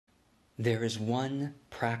There is one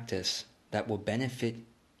practice that will benefit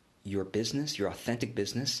your business, your authentic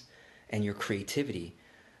business, and your creativity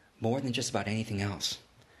more than just about anything else,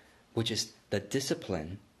 which is the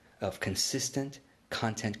discipline of consistent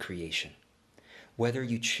content creation. Whether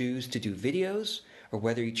you choose to do videos or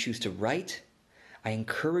whether you choose to write, I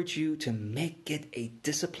encourage you to make it a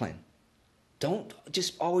discipline. Don't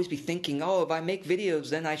just always be thinking, oh, if I make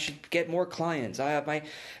videos, then I should get more clients. If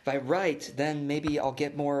I write, then maybe I'll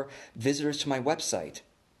get more visitors to my website.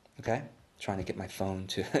 Okay? Trying to get my phone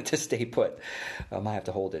to stay put. I might have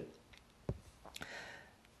to hold it.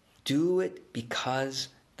 Do it because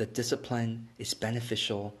the discipline is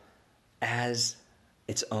beneficial as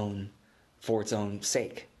its own, for its own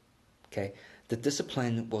sake. Okay? The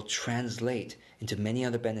discipline will translate into many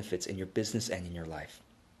other benefits in your business and in your life.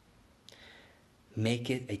 Make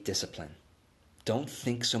it a discipline. Don't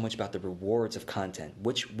think so much about the rewards of content,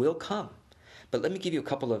 which will come. But let me give you a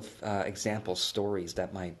couple of example stories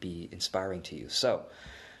that might be inspiring to you. So,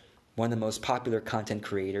 one of the most popular content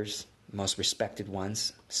creators, most respected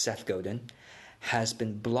ones, Seth Godin, has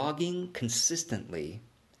been blogging consistently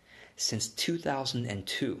since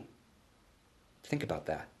 2002. Think about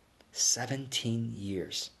that. 17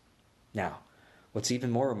 years. Now, what's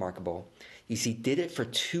even more remarkable is he did it for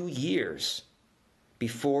 2 years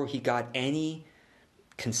before he got any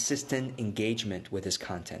consistent engagement with his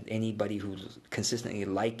content. Anybody who's consistently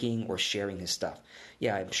liking or sharing his stuff.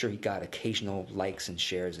 Yeah, I'm sure he got occasional likes and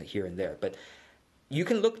shares here and there, but you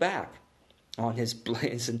can look back on his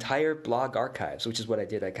entire blog archives, which is what I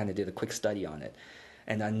did. I kind of did a quick study on it.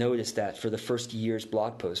 And I noticed that for the first year's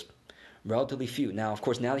blog post, relatively few. Now, of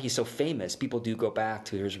course, now that he's so famous, people do go back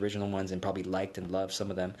to his original ones and probably liked and loved some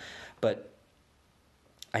of them. But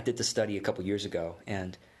I did the study a couple years ago,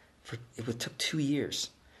 and it took 2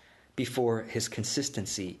 years before his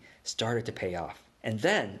consistency started to pay off. And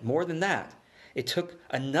then, more than that, it took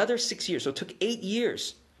another 6 years. So it took 8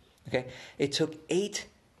 years. Okay, it took 8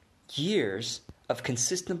 years of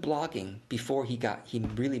consistent blogging before he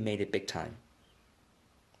really made it big time.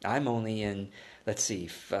 I'm only in, let's see,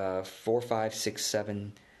 4, 5, 6,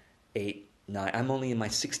 7, 8, 9. I'm only in my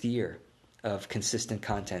 6th year of consistent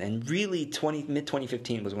content. And really,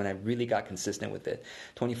 mid-2015 was when I really got consistent with it.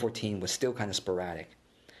 2014 was still kind of sporadic.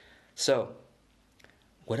 So,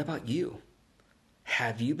 what about you?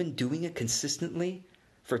 Have you been doing it consistently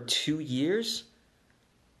for 2 years?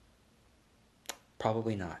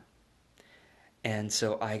 Probably not. And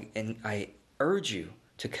so I urge you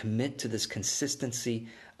to commit to this consistency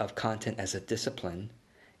of content as a discipline,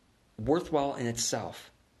 worthwhile in itself.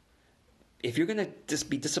 If you're going to just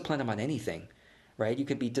be disciplined about anything, right? You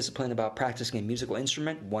could be disciplined about practicing a musical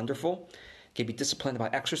instrument, wonderful. You could be disciplined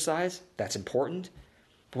about exercise, that's important.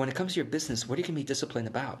 But when it comes to your business, what are you going to be disciplined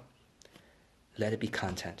about? Let it be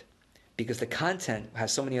content. Because the content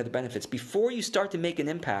has so many other benefits. Before you start to make an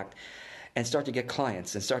impact and start to get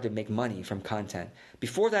clients and start to make money from content,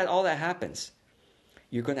 before that, all that happens,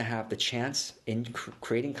 you're going to have the chance in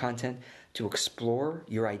creating content to explore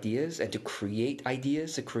your ideas and to create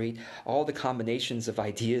ideas, to create all the combinations of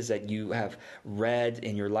ideas that you have read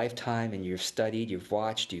in your lifetime and you've studied, you've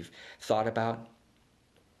watched, you've thought about.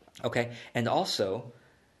 Okay, and also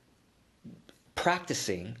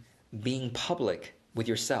practicing being public with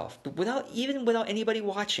yourself, but without anybody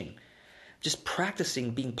watching. Just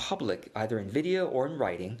practicing being public, either in video or in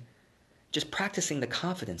writing, just practicing the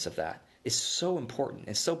confidence of that is so important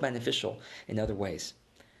and so beneficial in other ways.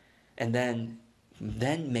 And then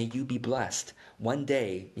may you be blessed. One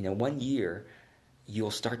day, 1 year,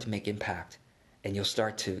 you'll start to make impact and you'll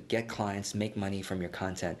start to get clients, make money from your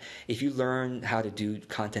content. If you learn how to do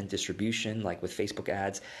content distribution, like with Facebook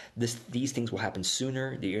ads, these things will happen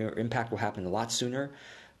sooner. Your impact will happen a lot sooner.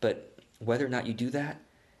 But whether or not you do that,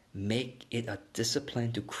 make it a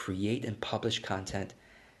discipline to create and publish content.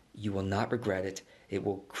 You will not regret it. It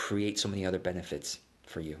will create so many other benefits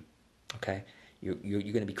for you. Okay? You're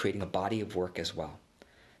going to be creating a body of work as well.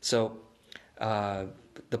 So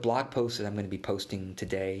the blog post that I'm going to be posting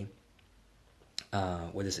today,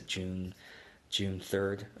 what is it, June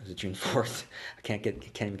 3rd? Or is it June 4th? I can't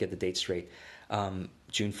even get the date straight.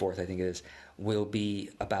 June 4th, I think it is, will be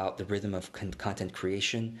about the rhythm of content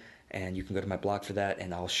creation. And you can go to my blog for that,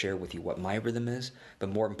 and I'll share with you what my rhythm is. But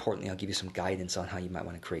more importantly, I'll give you some guidance on how you might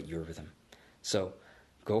want to create your rhythm. So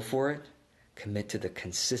go for it. Commit to the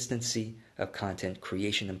consistency of content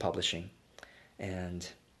creation and publishing, and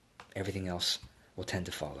everything else will tend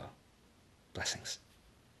to follow. Blessings.